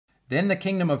Then the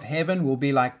kingdom of heaven will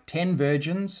be like 10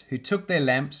 virgins who took their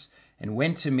lamps and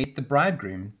went to meet the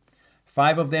bridegroom.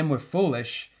 5 of them were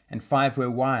foolish, and 5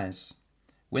 were wise.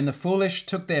 When the foolish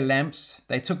took their lamps,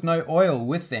 they took no oil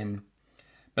with them,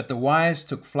 but the wise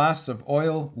took flasks of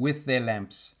oil with their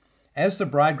lamps. As the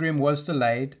bridegroom was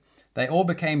delayed, they all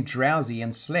became drowsy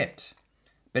and slept.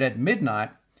 But at midnight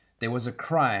there was a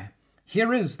cry,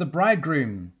 "Here is the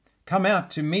bridegroom! Come out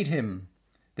to meet him!"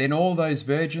 Then all those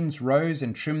virgins rose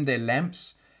and trimmed their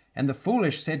lamps. And the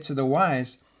foolish said to the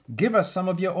wise, "Give us some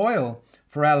of your oil,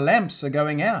 for our lamps are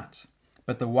going out."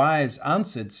 But the wise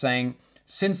answered, saying,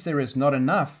 "Since there is not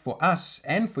enough for us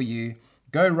and for you,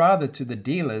 go rather to the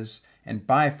dealers and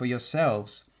buy for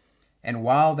yourselves." And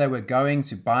while they were going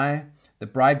to buy, the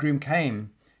bridegroom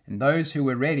came, and those who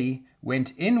were ready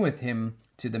went in with him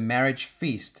to the marriage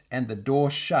feast, and the door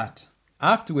shut.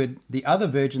 Afterward the other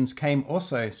virgins came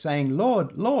also, saying,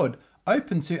 "Lord, Lord,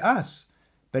 open to us."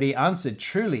 But he answered,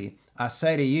 "Truly, I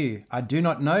say to you, I do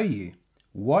not know you.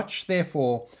 Watch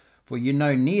therefore, for you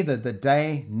know neither the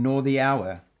day nor the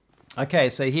hour." Okay,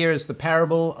 so here is the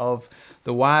parable of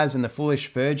the wise and the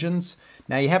foolish virgins.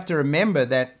 Now you have to remember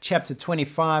that chapter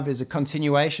 25 is a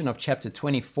continuation of chapter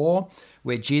 24,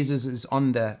 where Jesus is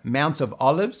on the Mount of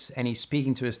Olives and he's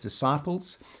speaking to his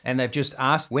disciples. And they've just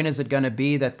asked, when is it going to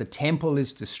be that the temple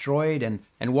is destroyed,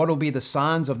 and what will be the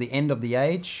signs of the end of the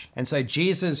age? And so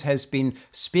Jesus has been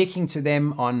speaking to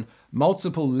them on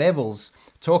multiple levels,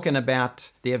 talking about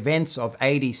the events of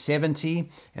AD 70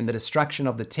 and the destruction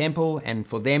of the temple, and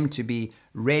for them to be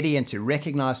ready and to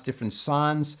recognize different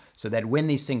signs so that when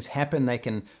these things happen, they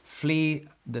can flee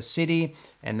the city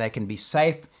and they can be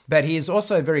safe. But he is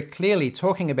also very clearly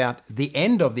talking about the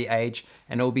end of the age,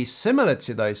 and it will be similar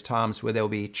to those times where there will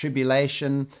be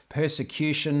tribulation,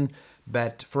 persecution,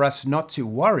 but for us not to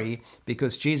worry,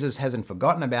 because Jesus hasn't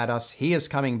forgotten about us. He is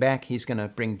coming back. He's going to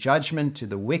bring judgment to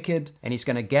the wicked, and he's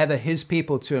going to gather his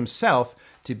people to himself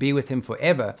to be with him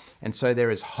forever. And so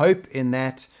there is hope in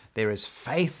that. There is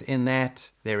faith in that.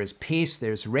 There is peace.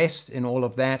 There's rest in all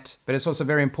of that. But it's also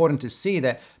very important to see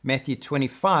that Matthew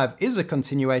 25 is a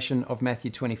continuation of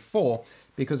Matthew 24,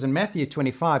 because in Matthew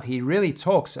 25, he really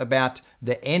talks about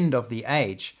the end of the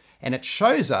age. And it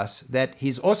shows us that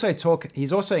he's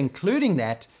also including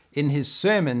that in his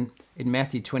sermon in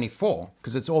Matthew 24,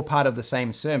 because it's all part of the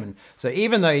same sermon. So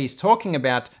even though he's talking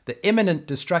about the imminent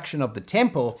destruction of the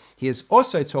temple, he is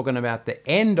also talking about the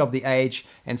end of the age.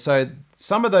 And so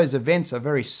some of those events are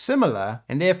very similar,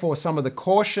 and therefore some of the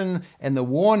caution and the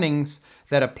warnings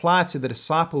that apply to the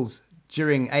disciples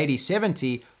during AD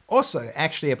 70 also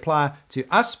actually apply to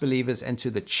us believers and to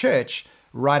the church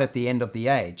right at the end of the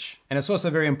age. And it's also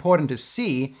very important to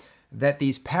see that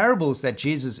these parables that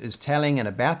Jesus is telling and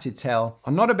about to tell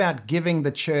are not about giving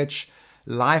the church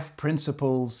life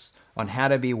principles on how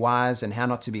to be wise and how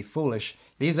not to be foolish.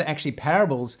 These are actually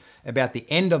parables about the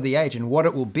end of the age and what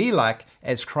it will be like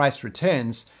as Christ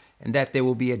returns, and that there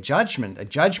will be a judgment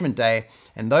day,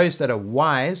 and those that are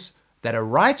wise, that are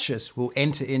righteous, will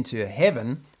enter into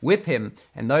heaven with him,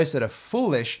 and those that are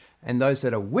foolish and those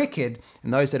that are wicked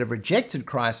and those that have rejected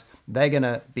Christ, they're going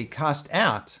to be cast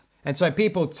out. And so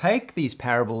people take these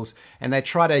parables and they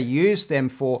try to use them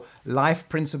for life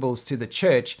principles to the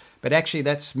church, but actually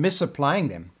that's misapplying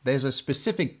them. There's a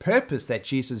specific purpose that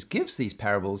Jesus gives these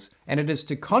parables, and it is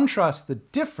to contrast the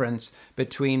difference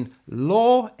between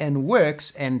law and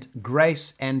works and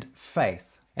grace and faith.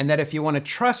 And that if you want to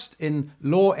trust in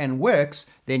law and works,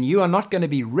 then you are not going to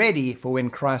be ready for when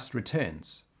Christ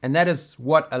returns. And that is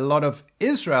what a lot of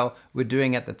Israel were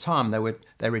doing at the time.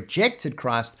 They rejected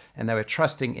Christ, and they were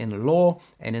trusting in law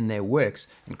and in their works.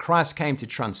 And Christ came to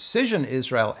transition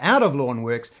Israel out of law and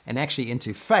works and actually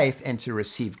into faith, and to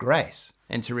receive grace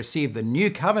and to receive the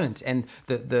new covenant and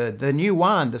the new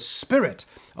wine, the spirit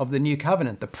of the new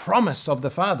covenant, the promise of the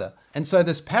Father. And so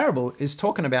this parable is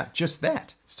talking about just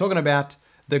that. It's talking about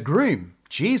the groom.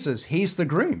 Jesus, he's the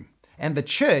groom, and the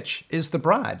church is the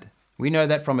bride. We know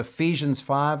that from Ephesians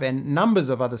 5 and numbers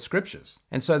of other scriptures.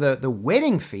 And so the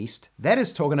wedding feast, that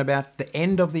is talking about the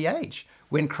end of the age.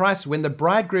 When the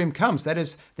bridegroom comes, that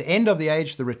is the end of the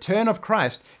age, the return of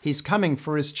Christ. He's coming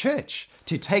for his church,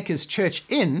 to take his church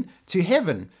in to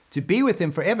heaven, to be with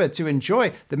him forever, to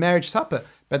enjoy the marriage supper.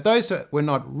 But those that were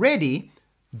not ready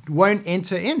won't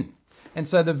enter in. And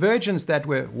so the virgins that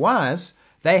were wise,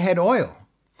 they had oil.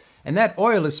 And that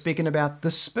oil is speaking about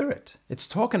the Spirit. It's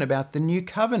talking about the new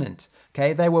covenant.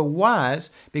 Okay, they were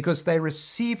wise because they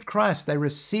received Christ. They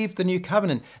received the new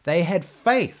covenant. They had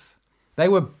faith. They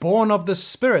were born of the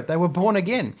Spirit. They were born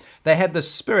again. They had the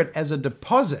Spirit as a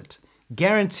deposit.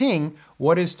 guaranteeing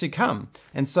what is to come.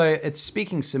 And so it's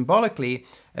speaking symbolically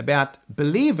about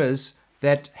believers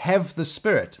that have the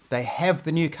Spirit. They have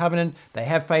the new covenant. They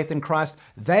have faith in Christ.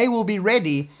 They will be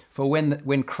ready for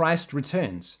when Christ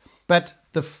returns. But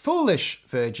the foolish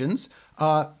virgins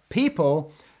are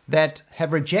people that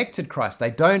have rejected Christ.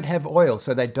 They don't have oil,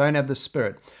 so they don't have the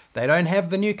Spirit. They don't have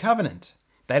the new covenant.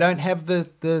 They don't have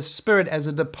the Spirit as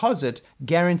a deposit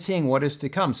guaranteeing what is to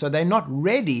come. So they're not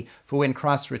ready for when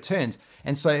Christ returns.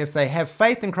 And so if they have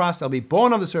faith in Christ, they'll be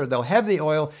born of the Spirit, they'll have the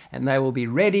oil, and they will be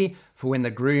ready for when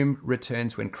the groom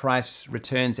returns, when Christ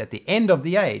returns at the end of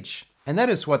the age. And that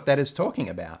is what that is talking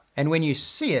about. And when you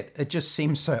see it, it just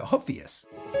seems so obvious.